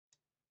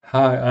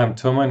Hi, I'm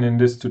Tom, and in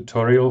this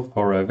tutorial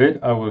for Revit,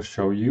 I will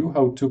show you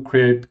how to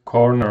create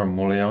corner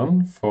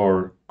mullion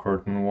for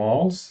curtain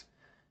walls.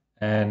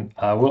 And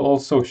I will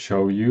also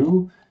show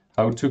you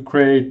how to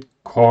create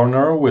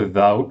corner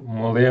without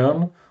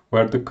mullion,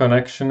 where the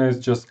connection is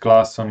just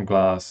glass on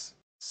glass.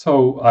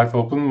 So I've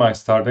opened my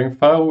starting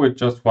file with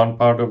just one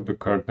part of the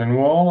curtain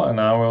wall,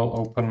 and I will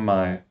open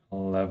my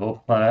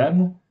level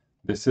plan.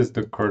 This is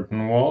the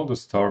curtain wall, the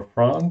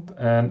storefront,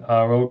 and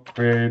I will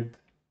create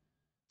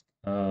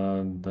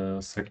the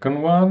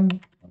second one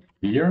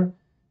here,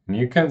 and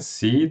you can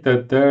see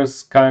that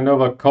there's kind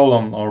of a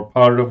column or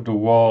part of the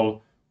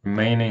wall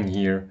remaining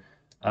here.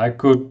 I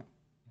could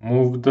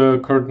move the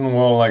curtain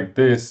wall like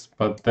this,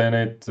 but then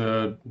it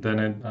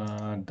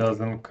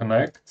doesn't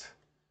connect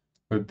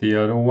with the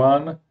other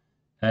one.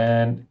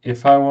 And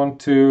if I want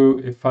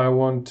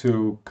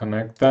to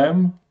connect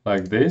them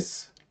like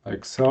this,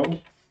 like so,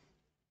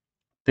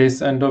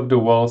 this end of the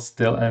wall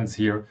still ends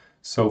here.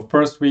 So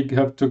first we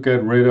have to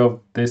get rid of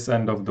this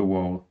end of the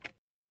wall.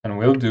 And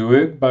we'll do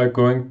it by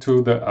going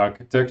to the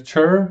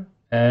architecture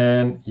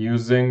and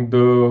using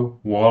the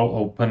wall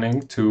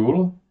opening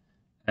tool.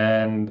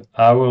 And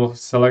I will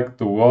select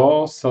the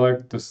wall,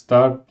 select the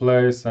start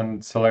place,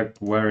 and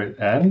select where it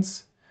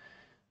ends.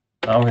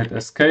 Now hit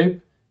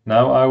escape.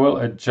 Now I will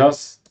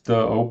adjust the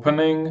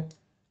opening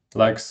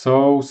like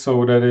so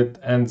that it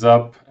ends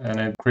up and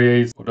it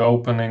creates the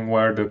opening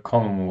where the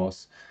column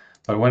was.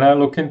 But when I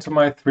look into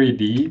my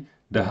 3D,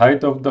 the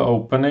height of the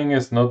opening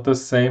is not the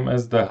same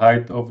as the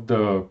height of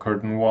the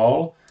curtain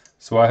wall.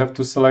 So I have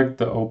to select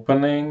the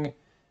opening,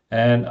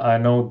 and I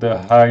know the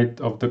height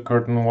of the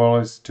curtain wall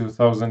is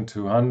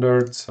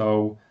 2200,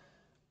 so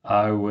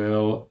I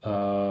will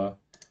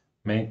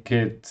make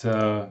it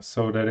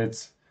so that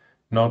it's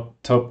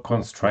not top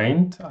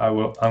constrained. I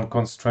will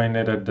unconstrain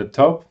it at the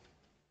top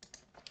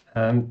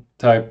and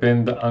type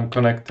in the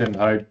unconnected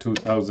height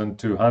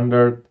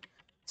 2200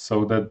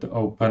 so that the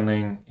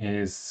opening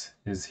is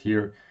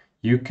here.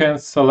 You can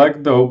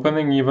select the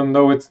opening even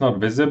though it's not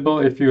visible.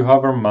 If you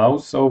hover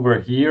mouse over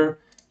here,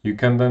 you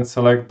can then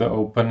select the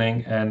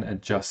opening and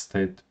adjust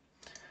it.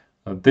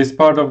 This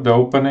part of the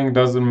opening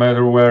doesn't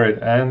matter where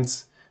it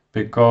ends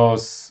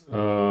because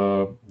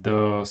the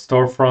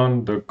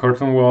storefront, the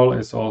curtain wall,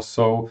 is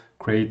also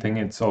creating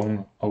its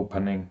own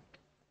opening.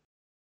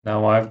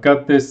 Now I've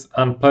got this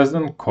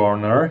unpleasant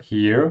corner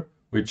here,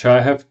 which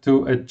I have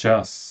to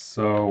adjust.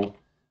 So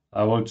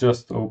I will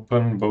just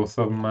open both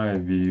of my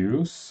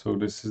views. So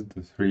this is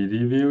the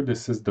 3D view,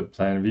 this is the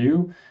plan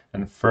view.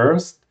 And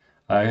first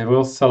I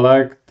will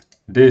select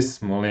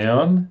this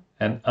mullion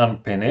and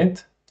unpin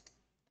it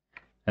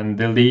and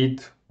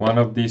delete one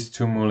of these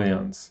two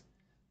mullions.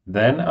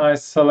 Then I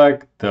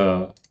select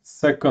the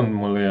second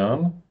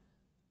mullion,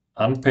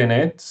 unpin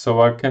it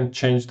so I can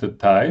change the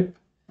type.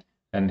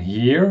 And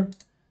here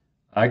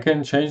I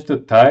can change the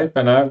type,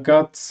 and I've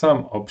got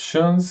some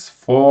options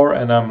for,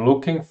 and I'm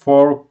looking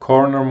for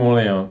corner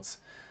mullions.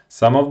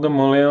 Some of the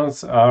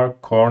mullions are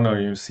corner.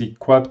 You see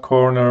quad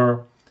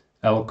corner,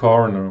 L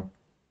corner.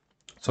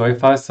 So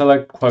if I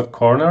select quad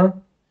corner,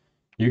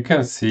 you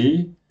can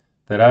see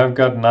that I've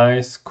got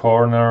nice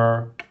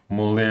corner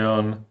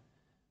mullion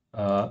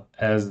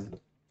as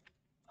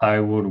I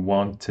would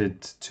want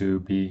it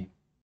to be.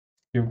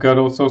 You've got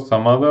also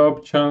some other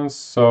options.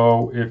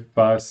 So if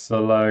I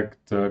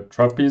select the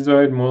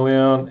trapezoid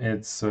mullion,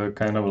 it's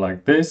kind of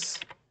like this.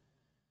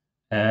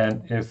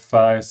 And if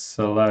I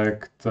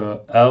select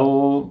the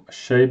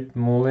L-shaped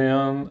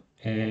mullion,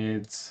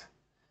 it's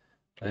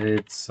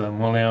a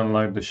mullion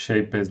like the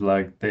shape is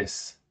like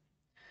this.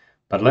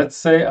 But let's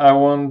say I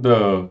want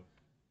the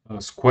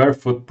square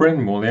footprint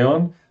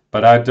mullion,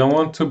 but I don't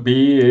want to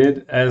be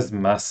it as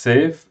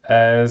massive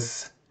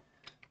as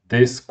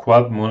this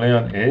quad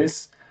mullion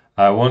is.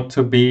 I want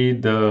to be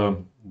the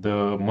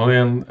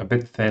mullion a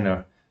bit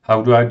thinner.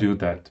 How do I do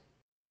that?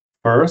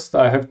 First,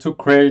 I have to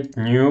create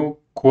new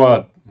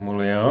quad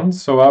mullion.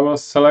 So I will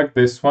select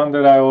this one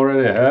that I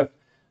already have.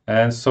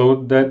 And so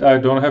that I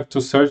don't have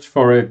to search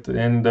for it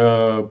in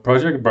the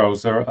project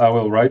browser, I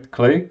will right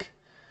click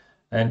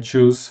and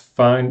choose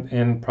find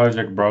in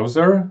project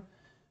browser.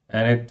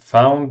 And it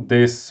found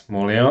this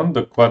mullion,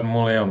 the quad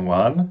mullion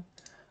one.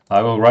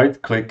 I will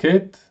right click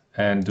it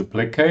and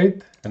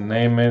duplicate and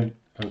name it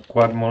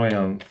quad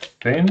mullion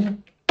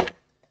thin.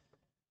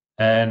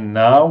 And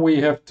now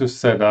we have to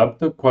set up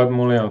the quad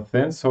mullion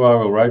thin. So I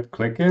will right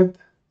click it,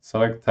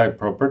 select type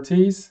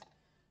properties.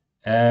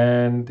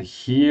 And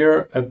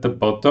here at the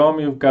bottom,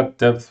 you've got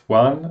depth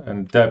 1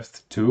 and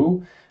depth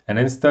 2. And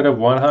instead of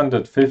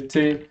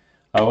 150,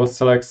 I will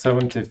select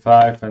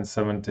 75 and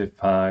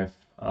 75.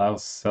 I'll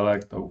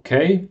select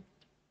OK.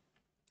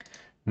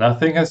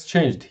 Nothing has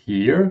changed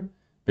here,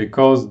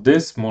 because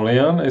this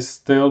mullion is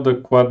still the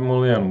quad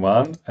mullion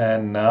 1,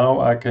 and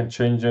now I can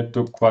change it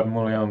to quad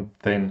mullion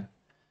thin.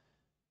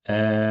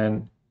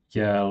 And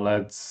yeah,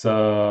 let's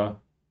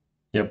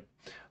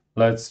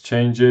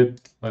change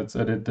it. Let's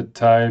edit the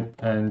type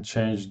and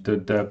change the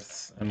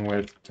depth and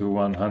width to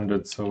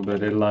 100 so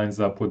that it lines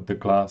up with the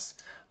class.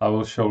 I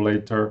will show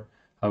later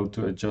how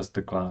to adjust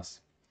the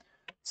class.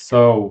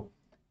 So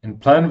in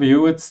plan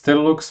view, it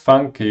still looks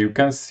funky. You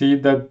can see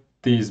that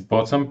these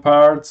bottom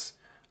parts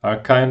are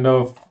kind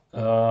of,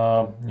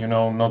 you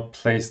know, not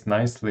placed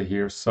nicely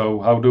here. So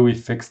how do we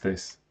fix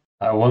this?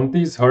 I want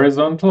these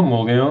horizontal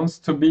mullions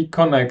to be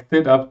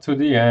connected up to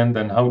the end.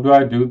 And how do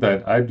I do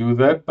that? I do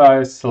that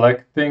by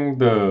selecting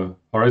the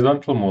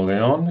horizontal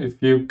mullion.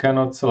 If you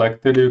cannot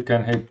select it, you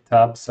can hit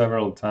tab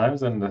several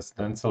times and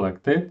then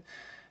select it.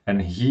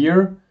 And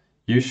here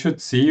you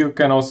should see, you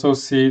can also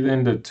see it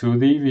in the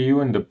 2D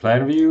view, in the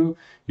plan view.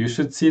 You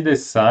should see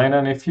this sign,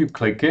 and if you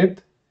click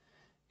it,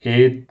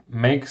 it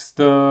makes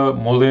the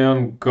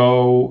mullion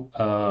go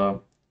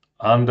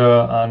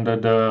under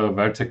the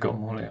vertical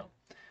mullion.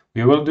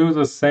 We will do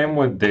the same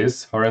with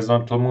this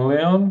horizontal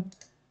mullion.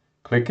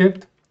 Click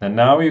it, and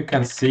now you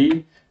can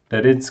see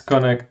that it's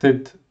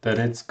connected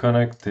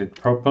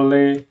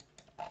properly,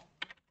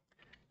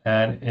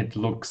 and it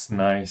looks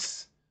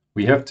nice.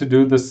 We have to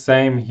do the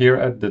same here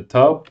at the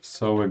top.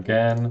 So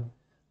again,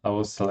 I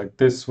will select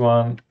this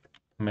one,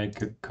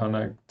 make it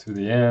connect to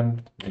the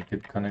end, make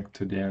it connect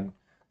to the end.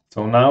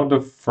 So now the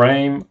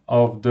frame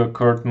of the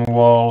curtain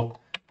wall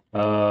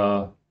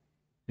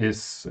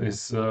is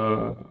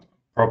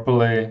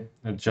properly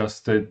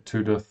adjusted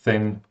to the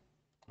thin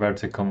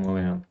vertical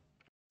mullion.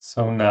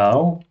 So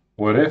now,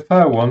 what if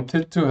I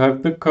wanted to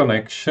have the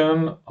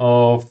connection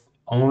of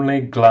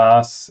only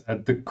glass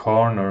at the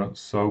corner,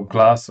 so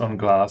glass on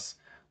glass,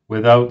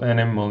 without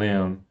any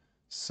mullion?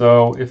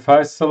 So if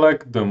I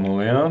select the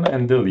mullion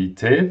and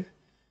delete it,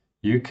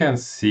 you can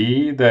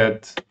see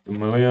that the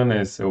mullion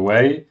is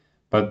away,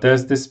 but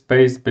there's this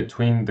space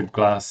between the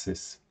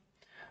glasses.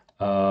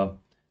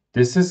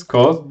 This is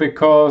caused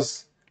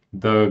because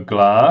the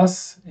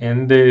glass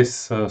in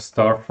this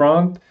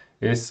storefront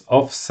is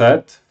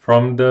offset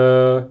from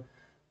the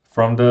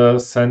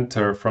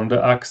center, from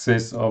the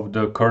axis of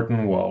the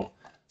curtain wall.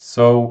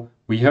 So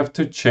we have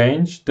to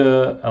change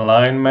the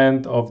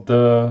alignment of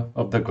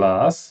the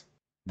glass.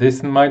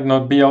 This might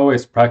not be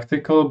always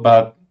practical,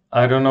 but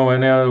I don't know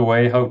any other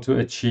way how to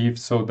achieve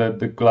so that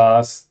the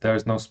glass,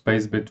 there's no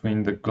space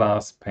between the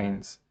glass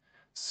panes.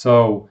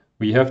 So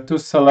we have to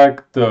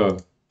select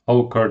the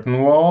whole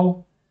curtain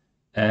wall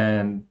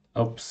and,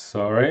 oops,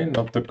 sorry,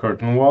 not the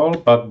curtain wall,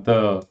 but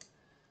the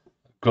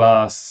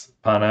glass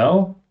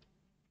panel.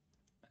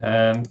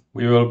 And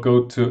we will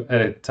go to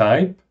edit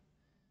type.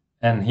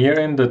 And here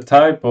in the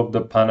type of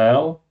the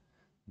panel,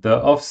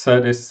 the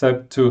offset is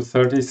set to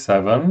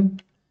 37.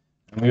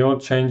 And we will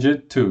change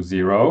it to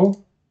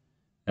 0.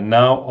 And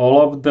now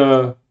all of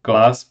the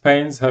glass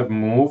panes have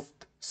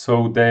moved,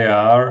 so they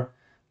are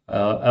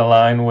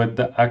aligned with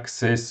the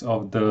axis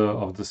of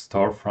the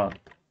storefront,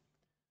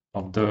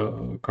 of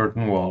the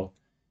curtain wall.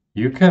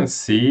 You can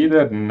see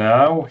that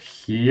now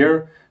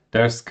here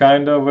there's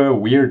kind of a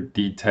weird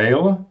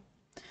detail.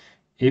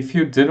 If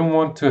you didn't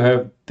want to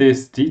have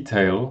this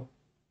detail,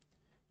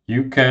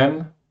 you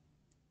can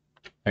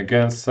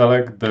again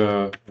select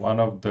the one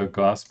of the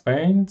glass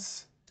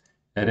panes,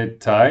 edit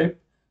type.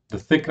 The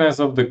thickness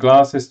of the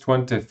glass is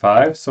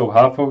 25, so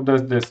half of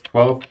that is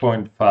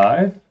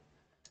 12.5.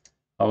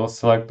 I will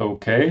select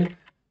OK.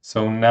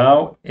 So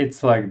now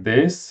it's like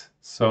this.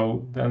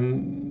 So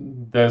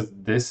then there's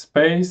this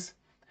space.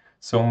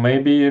 So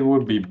maybe it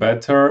would be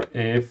better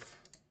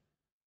if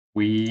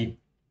we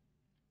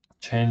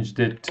changed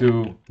it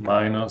to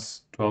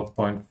minus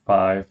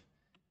 12.5.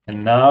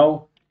 And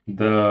now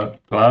the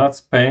glass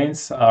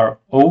panes are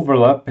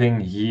overlapping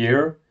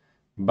here,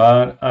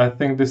 but I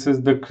think this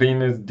is the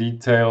cleanest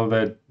detail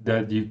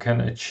that you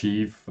can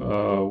achieve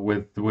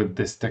with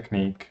this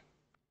technique.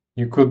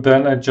 You could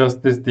then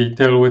adjust this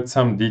detail with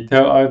some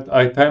detail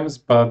items,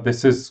 but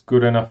this is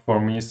good enough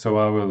for me, so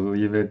I will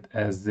leave it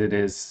as it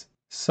is.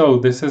 So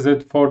this is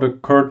it for the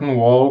curtain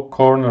wall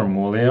corner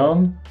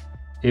mullion.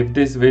 If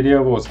this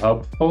video was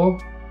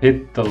helpful,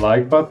 hit the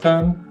like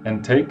button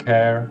and take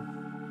care.